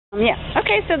Yeah.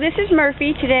 Okay, so this is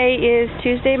Murphy. Today is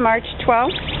Tuesday, March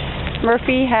 12th.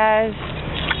 Murphy has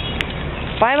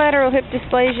bilateral hip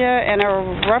dysplasia and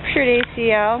a ruptured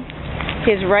ACL.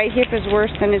 His right hip is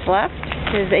worse than his left.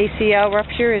 His ACL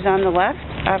rupture is on the left.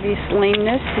 Obvious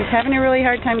lameness. He's having a really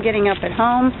hard time getting up at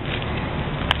home.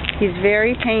 He's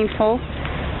very painful.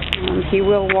 He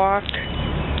will walk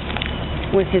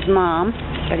with his mom,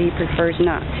 but he prefers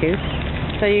not to.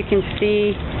 So you can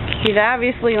see he's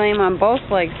obviously lame on both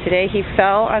legs today. He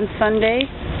fell on Sunday,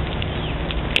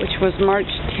 which was March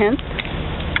 10th.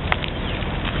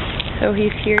 So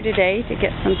he's here today to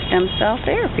get some stem cell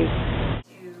therapy.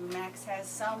 Max has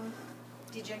some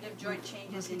degenerative joint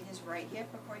changes in his right hip,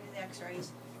 according to the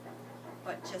x-rays,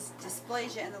 but just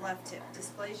dysplasia in the left hip.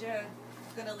 Dysplasia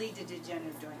is going to lead to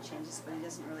degenerative joint changes, but he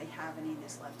doesn't really have any in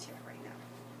his left hip right now.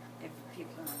 If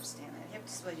people don't understand that. Hip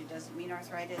dysplasia doesn't mean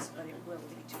arthritis, but it will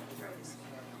lead to arthritis.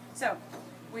 So,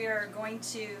 we are going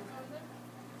to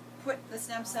put the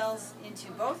stem cells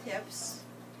into both hips,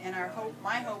 and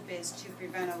my hope is to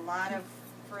prevent a lot of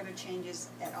further changes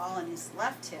at all in his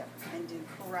left hip and to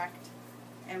correct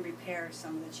and repair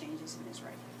some of the changes in his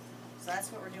right hip. So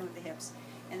that's what we're doing with the hips.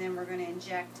 And then we're going to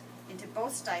inject into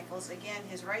both stifles. Again,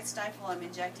 his right stifle I'm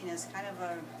injecting as kind of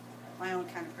my own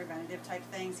kind of preventative type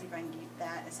thing, see if I can keep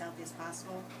that as healthy as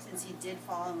possible. Since he did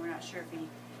fall and we're not sure if he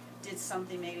did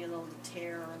something, maybe a little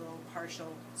tear or a little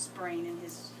partial sprain in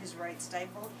his right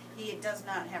stifle. He does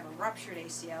not have a ruptured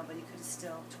ACL, but he could have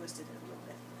still twisted it a little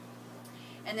bit.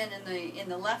 And then in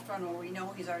the left one, where we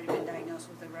know he's already been diagnosed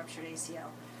with a ruptured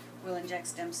ACL, we'll inject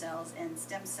stem cells, and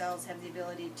stem cells have the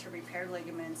ability to repair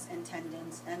ligaments and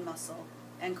tendons and muscle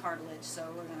and cartilage, so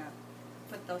we're going to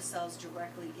put those cells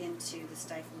directly into the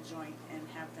stifle joint and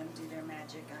have them do their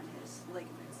magic on his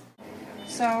ligaments.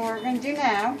 So what we're going to do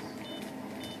now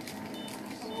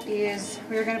is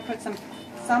we're going to put some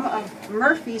of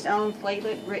Murphy's own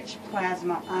platelet-rich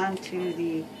plasma onto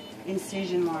the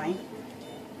incision line.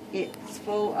 It's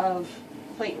full of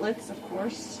platelets, of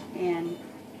course, and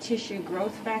tissue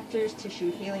growth factors,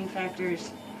 tissue healing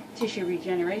factors, tissue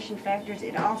regeneration factors.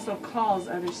 It also calls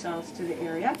other cells to the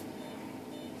area.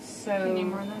 So, you need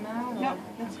more than that? Or? No,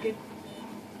 that's good.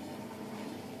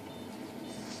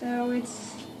 So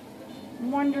it's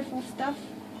wonderful stuff.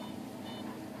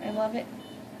 I love it.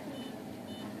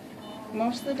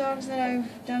 Most of the dogs that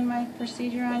I've done my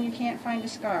procedure on, you can't find a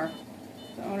scar.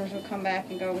 The owners will come back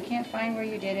and go, we can't find where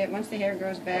you did it. Once the hair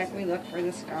grows back, we look for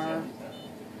the scar.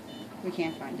 We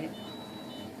can't find it.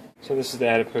 So this is the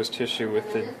adipose tissue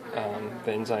with the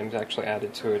enzymes actually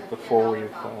added to it before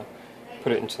we've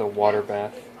put it into the water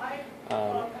bath.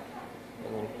 And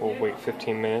then we'll wait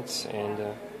 15 minutes and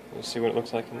we'll see what it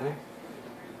looks like in there.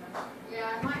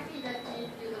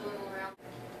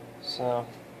 So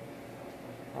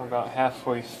we're about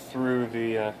halfway through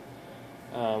the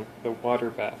water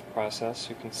bath process.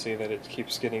 You can see that it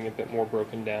keeps getting a bit more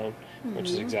broken down, which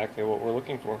is exactly what we're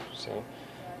looking for. So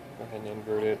go ahead and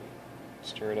invert it,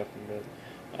 stir it up a bit,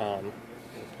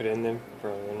 put it in there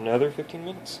for another 15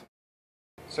 minutes.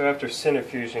 So after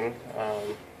centrifuging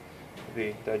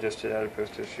the digested adipose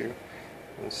tissue, you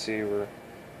can see we're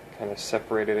kind of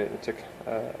separated it into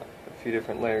a few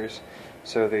different layers.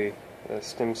 So the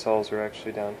stem cells are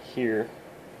actually down here.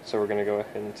 So we're going to go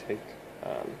ahead and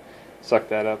suck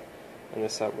that up and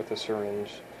this out with a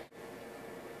syringe.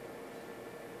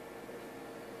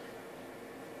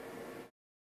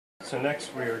 So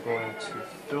next we are going to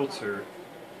filter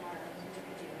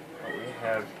what we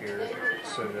have here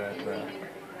so that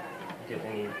we get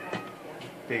any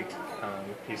big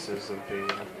pieces of the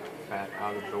fat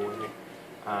out of the way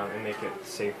and make it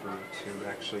safer to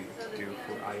actually do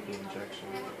for IV injection.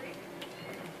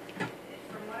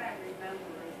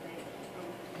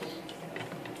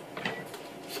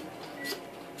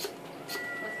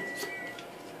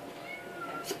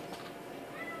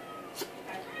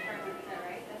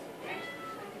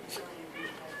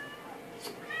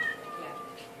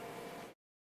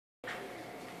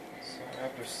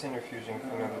 After centrifuging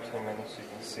for another 10 minutes, you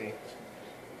can see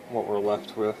what we're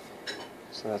left with.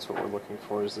 So that's what we're looking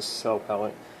for, is this cell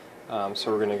pellet.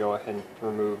 So we're going to go ahead and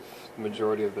remove the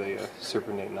majority of the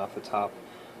supernatant off the top,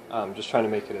 just trying to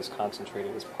make it as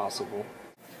concentrated as possible.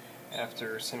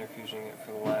 After centrifuging it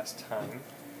for the last time,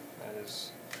 that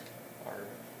is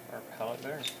our pellet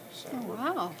there. So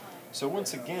Wow. So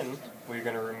once again, we're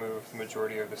going to remove the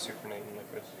majority of the supernatant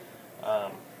liquid.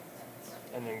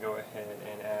 And then go ahead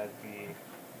and add the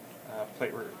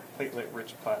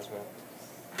platelet-rich plasma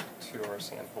to our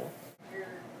sample.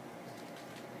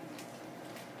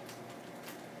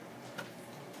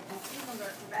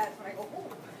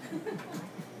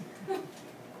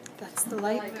 That's It's the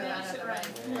light.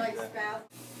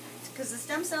 Because the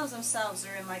stem cells themselves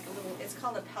are in like a little, it's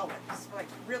called a pellet. It's like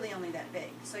really only that big.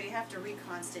 So you have to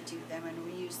reconstitute them, and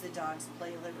we use the dog's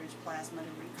platelet-rich plasma to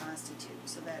reconstitute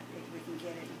so that we can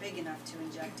get it big enough to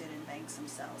inject it and bank some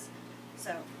cells.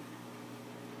 So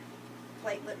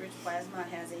platelet-rich plasma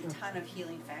has a ton of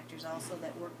healing factors also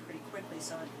that work pretty quickly,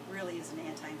 so it really is an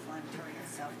anti-inflammatory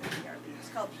itself, the PRP. It's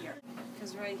called PRP.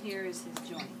 Because right here is his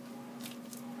joint.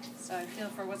 So I feel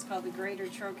for what's called the greater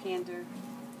trochanter,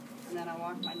 and then I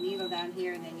walk my needle down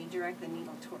here, and then you direct the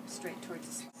needle straight towards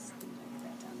the spine. Get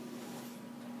that down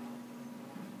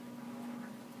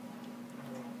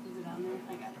there. Is it on there?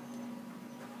 I got it.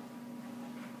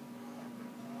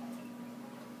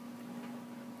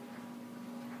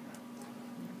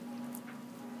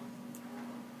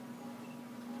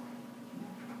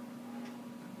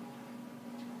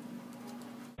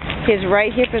 His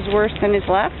right hip is worse than his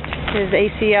left. His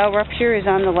ACL rupture is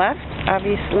on the left.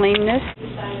 Obvious lameness.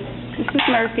 This is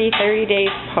Murphy, 30 days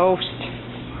post.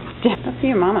 Up to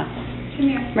your mama. Come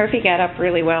here. Murphy got up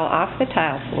really well off the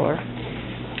tile floor.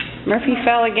 Murphy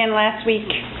fell again last week.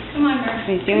 Come on,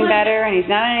 Murphy. He's doing better, and he's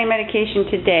not on any medication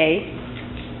today.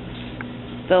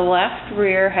 The left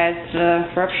rear has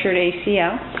the ruptured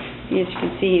ACL. As you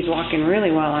can see, he's walking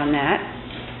really well on that.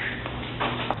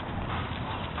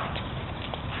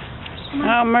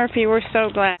 Oh, Murphy, we're so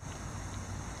glad.